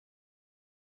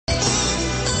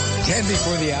10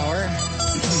 before the hour.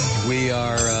 We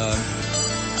are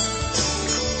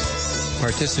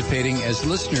participating as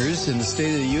listeners in the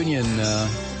State of the Union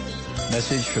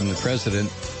message from the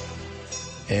President.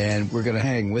 And we're going to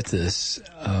hang with this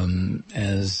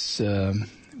as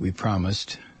we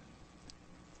promised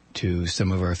to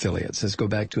some of our affiliates. Let's go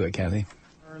back to it, Kathy.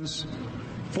 Earns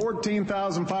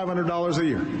 $14,500 a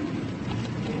year.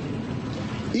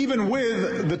 Even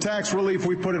with the tax relief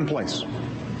we put in place,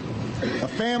 a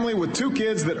family with 2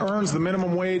 kids that earns the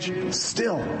minimum wage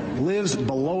still lives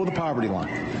below the poverty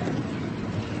line.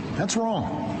 That's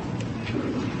wrong.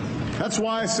 That's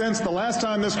why since the last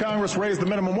time this Congress raised the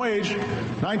minimum wage,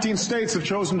 19 states have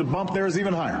chosen to bump theirs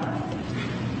even higher.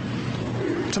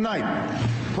 Tonight,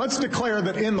 let's declare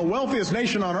that in the wealthiest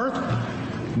nation on earth,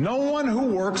 no one who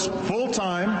works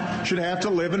full-time should have to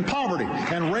live in poverty,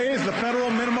 and raise the federal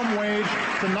minimum wage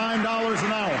to $9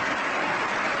 an hour.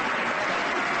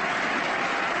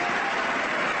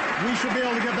 We should be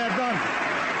able to get that done.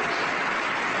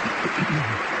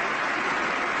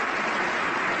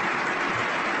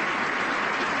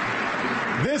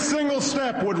 This single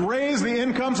step would raise the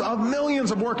incomes of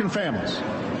millions of working families.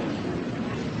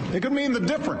 It could mean the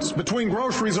difference between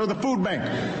groceries or the food bank,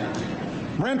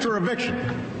 rent or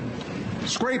eviction,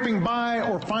 scraping by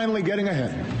or finally getting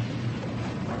ahead.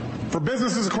 For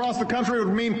businesses across the country, it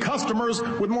would mean customers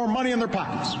with more money in their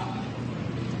pockets.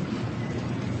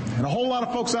 And a whole lot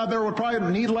of folks out there would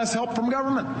probably need less help from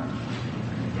government.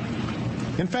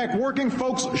 In fact, working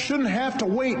folks shouldn't have to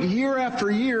wait year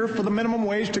after year for the minimum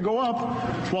wage to go up,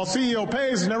 while CEO pay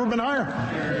has never been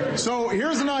higher. So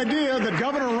here's an idea that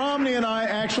Governor Romney and I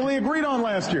actually agreed on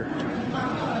last year.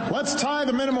 Let's tie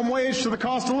the minimum wage to the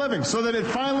cost of living so that it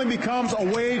finally becomes a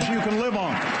wage you can live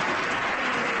on.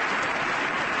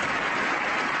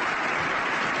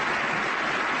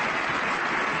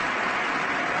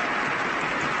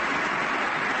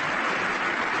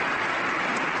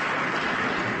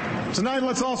 Tonight,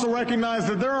 let's also recognize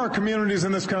that there are communities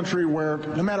in this country where,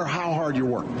 no matter how hard you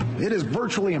work, it is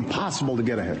virtually impossible to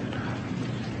get ahead.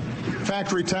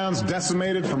 Factory towns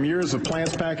decimated from years of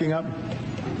plants packing up,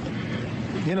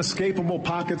 inescapable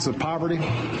pockets of poverty,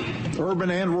 urban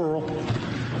and rural,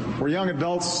 where young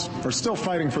adults are still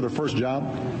fighting for their first job.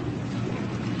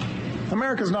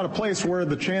 America is not a place where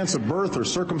the chance of birth or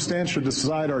circumstance should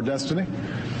decide our destiny.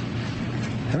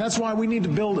 And that's why we need to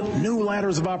build new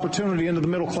ladders of opportunity into the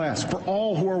middle class for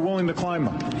all who are willing to climb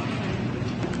them.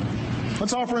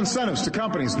 Let's offer incentives to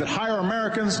companies that hire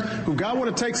Americans who've got what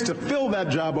it takes to fill that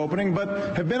job opening,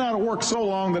 but have been out of work so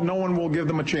long that no one will give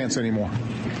them a chance anymore.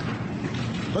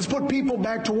 Let's put people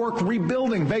back to work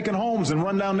rebuilding vacant homes in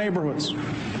rundown neighborhoods.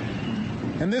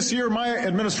 And this year, my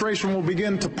administration will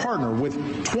begin to partner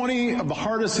with 20 of the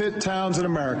hardest hit towns in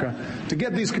America to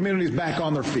get these communities back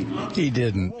on their feet. He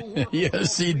didn't.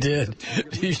 Yes, he did.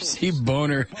 Did you see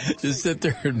Boehner just sit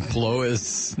there and blow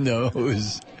his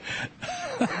nose?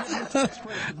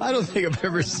 I don't think I've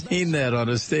ever seen that on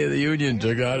a State of the Union.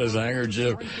 Took out his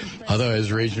handkerchief. I thought he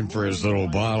was reaching for his little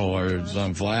bottle or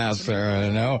some flask there,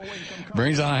 you know.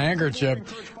 Brings out a handkerchief.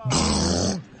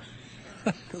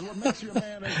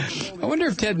 I wonder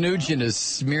if Ted Nugent is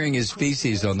smearing his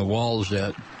feces on the walls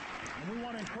yet. And we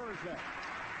want to encourage that.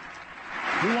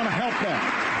 We want to help that.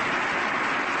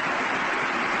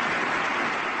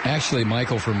 Actually,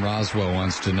 Michael from Roswell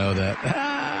wants to know that.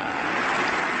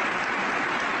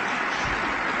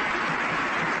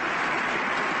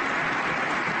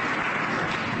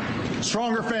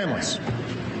 Stronger families,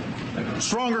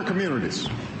 stronger communities,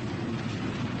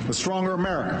 a stronger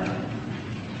America.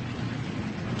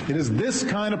 It is this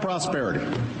kind of prosperity,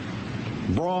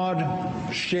 broad,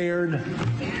 shared,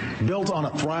 built on a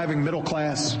thriving middle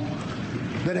class,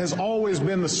 that has always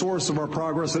been the source of our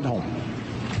progress at home.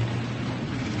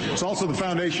 It's also the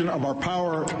foundation of our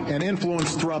power and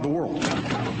influence throughout the world.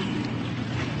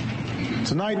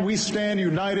 Tonight, we stand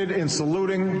united in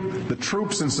saluting the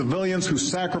troops and civilians who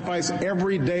sacrifice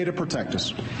every day to protect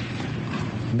us.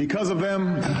 Because of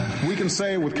them, we can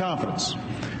say with confidence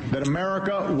that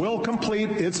America will complete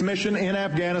its mission in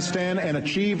Afghanistan and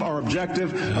achieve our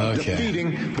objective of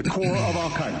defeating the core of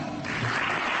al-Qaeda.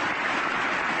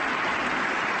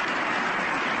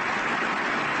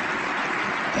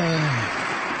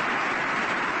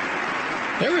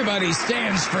 Everybody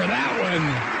stands for that one,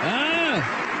 huh?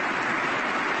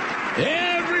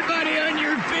 Everybody on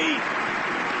your feet.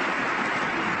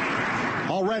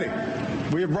 Already,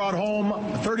 we have brought home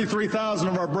 33,000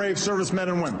 of our brave servicemen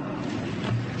and women.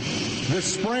 This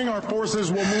spring, our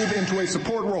forces will move into a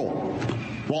support role,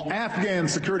 while Afghan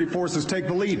security forces take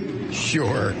the lead.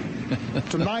 Sure.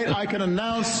 Tonight, I can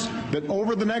announce that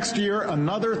over the next year,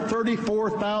 another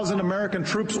 34,000 American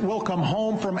troops will come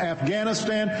home from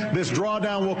Afghanistan. This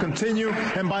drawdown will continue,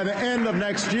 and by the end of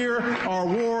next year, our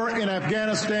war in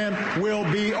Afghanistan will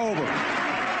be over.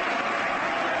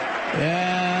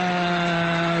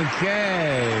 Yeah,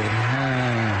 okay.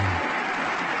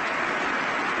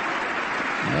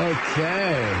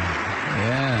 Okay.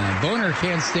 Yeah, Boehner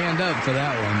can't stand up for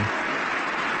that one.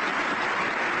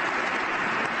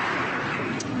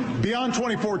 Beyond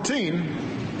 2014,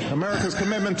 America's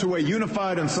commitment to a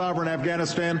unified and sovereign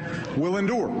Afghanistan will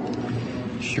endure.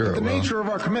 Sure. The nature of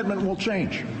our commitment will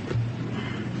change.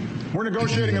 We're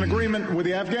negotiating an agreement with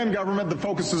the Afghan government that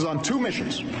focuses on two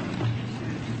missions: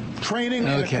 training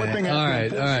and equipping Afghan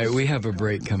forces. All right. We have a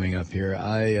break coming up here.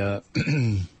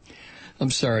 I'm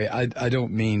sorry. I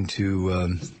don't mean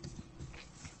to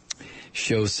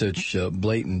show such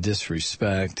blatant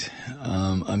disrespect.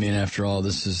 I mean, after all,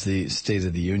 this is the State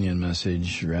of the Union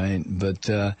message, right?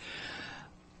 But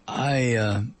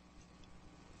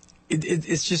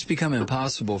it's just become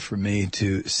impossible for me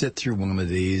to sit through one of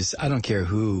these. I don't care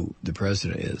who the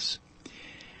president is.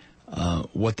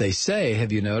 What they say,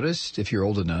 have you noticed? If you're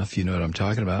old enough, you know what I'm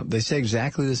talking about. They say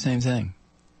exactly the same thing.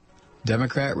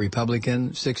 Democrat, Republican,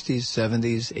 60s,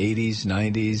 70s, 80s,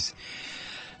 90s,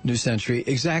 New Century,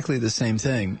 exactly the same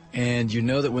thing. And you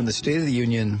know that when the State of the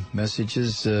Union message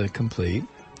is complete,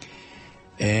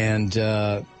 and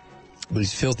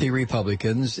these filthy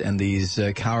Republicans and these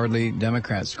cowardly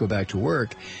Democrats go back to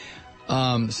work,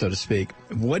 so to speak,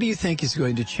 what do you think is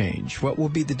going to change? What will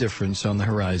be the difference on the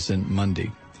horizon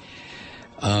Monday?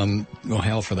 Well,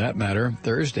 hell, for that matter,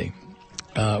 Thursday.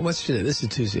 What's today? This is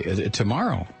Tuesday.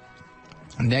 Tomorrow.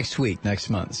 Next week, next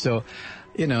month. So,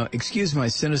 excuse my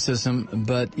cynicism,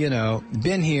 but,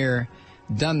 been here,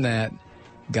 done that,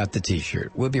 got the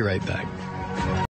T-shirt. We'll be right back.